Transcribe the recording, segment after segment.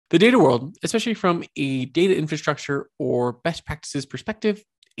The data world, especially from a data infrastructure or best practices perspective,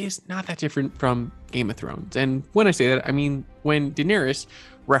 is not that different from Game of Thrones. And when I say that, I mean when Daenerys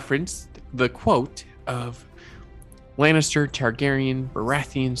referenced the quote of Lannister, Targaryen,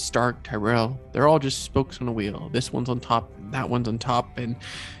 Baratheon, Stark, Tyrell, they're all just spokes on a wheel. This one's on top, and that one's on top, and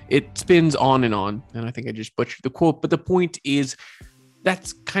it spins on and on. And I think I just butchered the quote, but the point is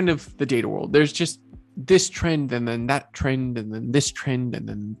that's kind of the data world. There's just this trend, and then that trend, and then this trend, and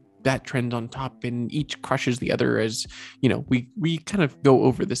then that trend on top, and each crushes the other as, you know, we kind of go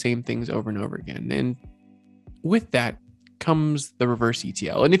over the same things over and over again. And with that comes the reverse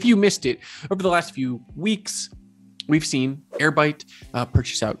ETL. And if you missed it, over the last few weeks, we've seen Airbyte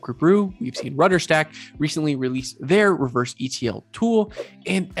purchase out Group. We've seen RudderStack recently release their reverse ETL tool,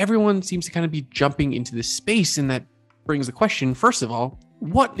 and everyone seems to kind of be jumping into this space. And that brings the question, first of all,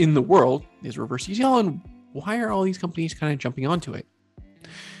 what in the world is reverse ETL, and why are all these companies kind of jumping onto it?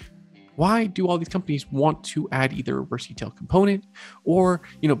 Why do all these companies want to add either a reverse ETL component or,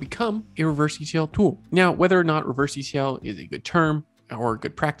 become a reverse ETL tool? Now, whether or not reverse ETL is a good term or a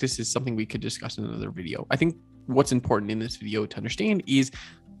good practice is something we could discuss in another video. I think what's important in this video to understand is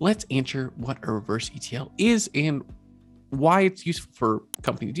let's answer what a reverse ETL is and why it's useful for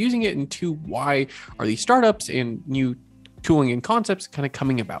companies using it, and two, why are these startups and new tooling and concepts kind of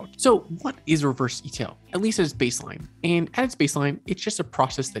coming about. So what is reverse ETL? At least at its baseline. And at its baseline, it's just a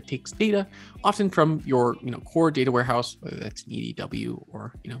process that takes data, often from your core data warehouse, whether that's an EDW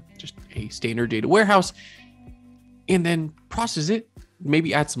or just a standard data warehouse, and then process it,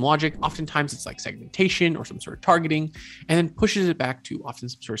 maybe add some logic. Oftentimes it's like segmentation or some sort of targeting, and then pushes it back to often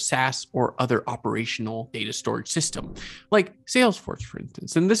some sort of SaaS or other operational data storage system, like Salesforce, for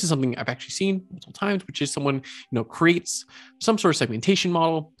instance. And this is something I've actually seen multiple times, which is someone, creates some sort of segmentation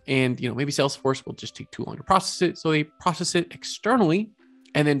model, and, maybe Salesforce will just take too long to process it. So they process it externally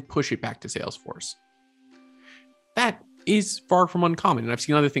and then push it back to Salesforce. That is far from uncommon. And I've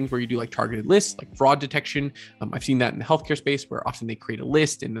seen other things where you do like targeted lists, like fraud detection. I've seen that in the healthcare space where often they create a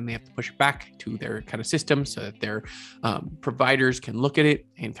list and then they have to push it back to their kind of system so that their providers can look at it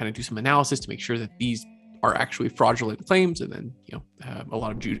and kind of do some analysis to make sure that these are actually fraudulent claims. And then, a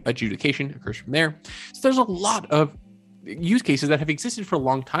lot of adjudication occurs from there. So there's a lot of use cases that have existed for a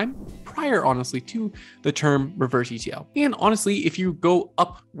long time prior, honestly, to the term reverse ETL. And honestly, if you go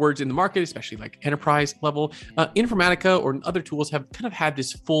upwards in the market, especially like enterprise level, Informatica or other tools have kind of had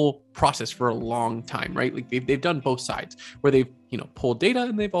this full process for a long time, right? Like they've done both sides where they've, pulled data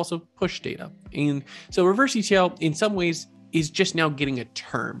and they've also pushed data. And so reverse ETL in some ways is just now getting a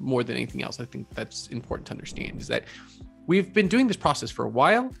term more than anything else. I think that's important to understand, is that we've been doing this process for a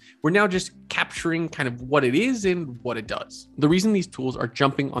while. We're now just capturing kind of what it is and what it does. The reason these tools are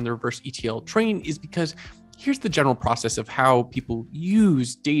jumping on the reverse ETL train is because here's the general process of how people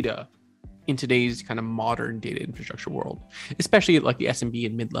use data in today's kind of modern data infrastructure world, especially at like the SMB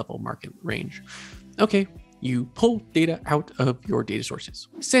and mid-level market range. Okay, you pull data out of your data sources.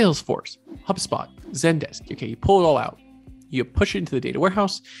 Salesforce, HubSpot, Zendesk, okay, you pull it all out. You push it into the data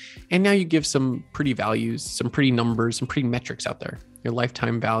warehouse, and now you give some pretty values, some pretty numbers, some pretty metrics out there. Your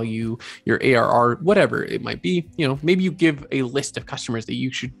lifetime value, your ARR, whatever it might be. Maybe you give a list of customers that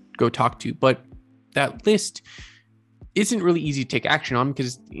you should go talk to, but that list isn't really easy to take action on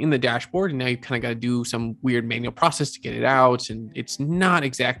because it's in the dashboard, and now you kind of got to do some weird manual process to get it out, and it's not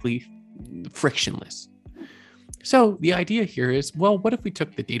exactly frictionless. So the idea here is, well, what if we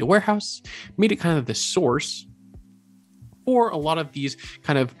took the data warehouse, made it kind of the source for a lot of these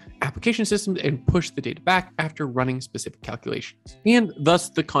kind of application systems, and push the data back after running specific calculations. And thus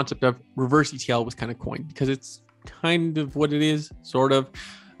the concept of reverse ETL was kind of coined, because it's kind of what it is, sort of.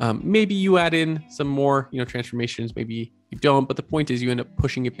 Maybe you add in some more, transformations, maybe you don't, but the point is you end up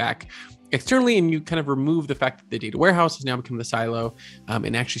pushing it back externally, and you kind of remove the fact that the data warehouse has now become the silo,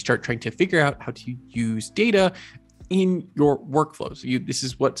 and actually start trying to figure out how to use data in your workflows. This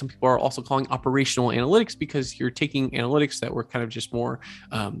is what some people are also calling operational analytics, because you're taking analytics that were kind of just more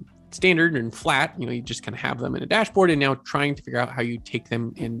standard and flat, you just kind of have them in a dashboard, and now trying to figure out how you take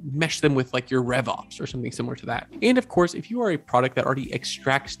them and mesh them with like your RevOps or something similar to that. And of course, if you are a product that already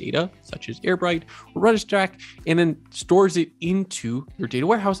extracts data, such as Airbyte or RudderStack, and then stores it into your data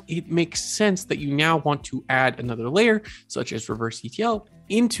warehouse, it makes sense that you now want to add another layer, such as reverse ETL,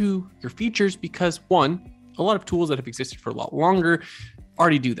 into your features, because one, a lot of tools that have existed for a lot longer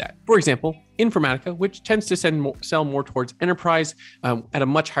already do that. For example, Informatica, which tends to sell more towards enterprise at a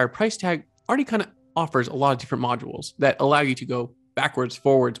much higher price tag, already kind of offers a lot of different modules that allow you to go backwards,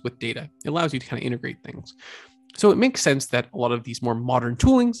 forwards with data. It allows you to kind of integrate things. So it makes sense that a lot of these more modern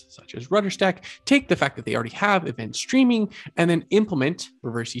toolings, such as RudderStack, take the fact that they already have event streaming and then implement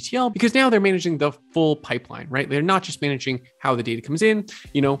reverse ETL, because now they're managing the full pipeline, right? They're not just managing how the data comes in,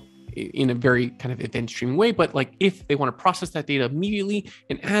 in a very kind of event streaming way, but like if they want to process that data immediately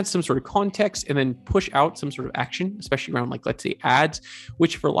and add some sort of context and then push out some sort of action, especially around like, let's say ads,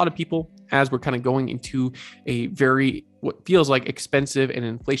 which for a lot of people, as we're kind of going into a very, what feels like expensive and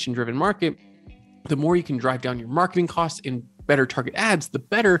inflation driven market, the more you can drive down your marketing costs and better target ads, the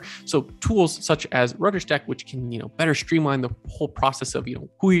better. So tools such as RudderStack, which can, better streamline the whole process of,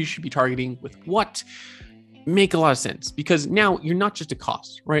 who you should be targeting with what, make a lot of sense, because now you're not just a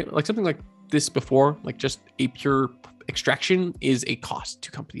cost, right? Like something like this before, like just a pure extraction is a cost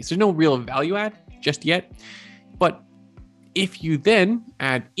to companies. There's no real value add just yet. But if you then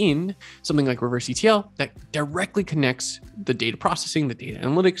add in something like reverse ETL that directly connects the data processing, the data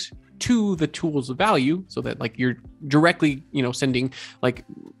analytics to the tools of value, so that like you're directly, sending like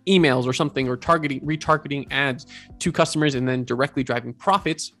emails or something, or retargeting ads to customers and then directly driving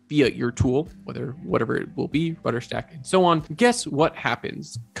profits via your tool, whatever it will be, RudderStack and so on. Guess what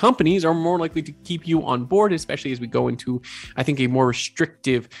happens? Companies are more likely to keep you on board, especially as we go into, I think, a more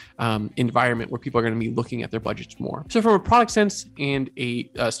restrictive environment where people are going to be looking at their budgets more. So from a product sense and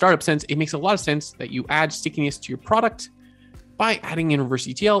a startup sense, it makes a lot of sense that you add stickiness to your product by adding in reverse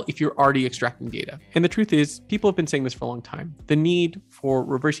ETL if you're already extracting data. And the truth is, people have been saying this for a long time, the need for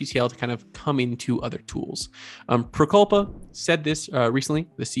reverse ETL to kind of come into other tools. Proculpa said this recently,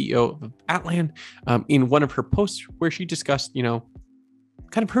 the CEO of Atlan, in one of her posts where she discussed, kind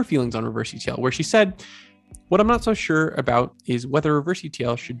of her feelings on reverse ETL, where she said, what I'm not so sure about is whether reverse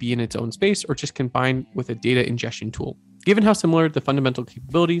ETL should be in its own space or just combined with a data ingestion tool. Given how similar the fundamental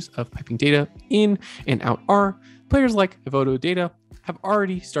capabilities of piping data in and out are, players like Evoto Data have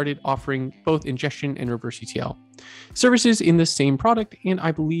already started offering both ingestion and reverse ETL services in the same product, and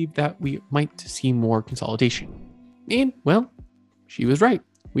I believe that we might see more consolidation. And, well, she was right.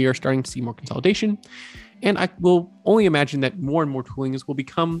 We are starting to see more consolidation, and I will only imagine that more and more toolings will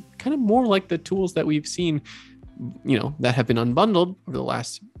become kind of more like the tools that we've seen, that have been unbundled over the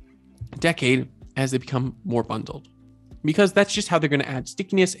last decade as they become more bundled. Because that's just how they're going to add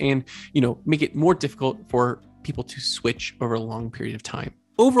stickiness and, make it more difficult for people to switch over a long period of time.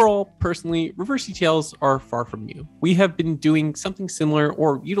 Overall, personally, reverse ETLs are far from new. We have been doing something similar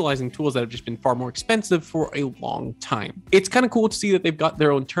or utilizing tools that have just been far more expensive for a long time. It's kind of cool to see that they've got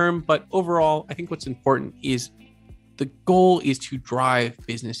their own term, but overall, I think what's important is the goal is to drive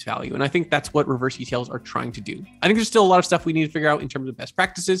business value. And I think that's what reverse ETLs are trying to do. I think there's still a lot of stuff we need to figure out in terms of best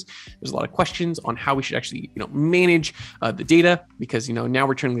practices. There's a lot of questions on how we should actually, manage the data, because, now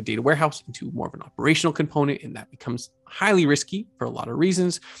we're turning the data warehouse into more of an operational component, and that becomes highly risky for a lot of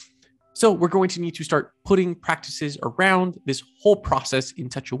reasons. So we're going to need to start putting practices around this whole process in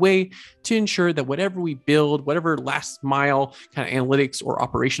such a way to ensure that whatever we build, whatever last mile kind of analytics or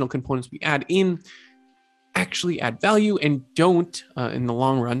operational components we add in, actually add value and don't, in the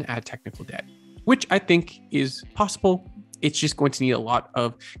long run, add technical debt, which I think is possible. It's just going to need a lot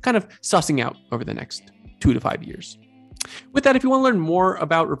of kind of sussing out over the next 2 to 5 years. With that, if you want to learn more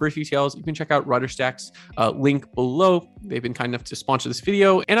about reverse ETLs, you can check out RudderStack's link below. They've been kind enough to sponsor this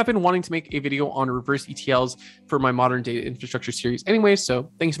video, and I've been wanting to make a video on reverse ETLs for my modern data infrastructure series anyway. So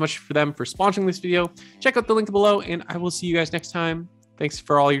thanks so much for them for sponsoring this video. Check out the link below, and I will see you guys next time. Thanks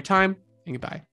for all your time, and goodbye.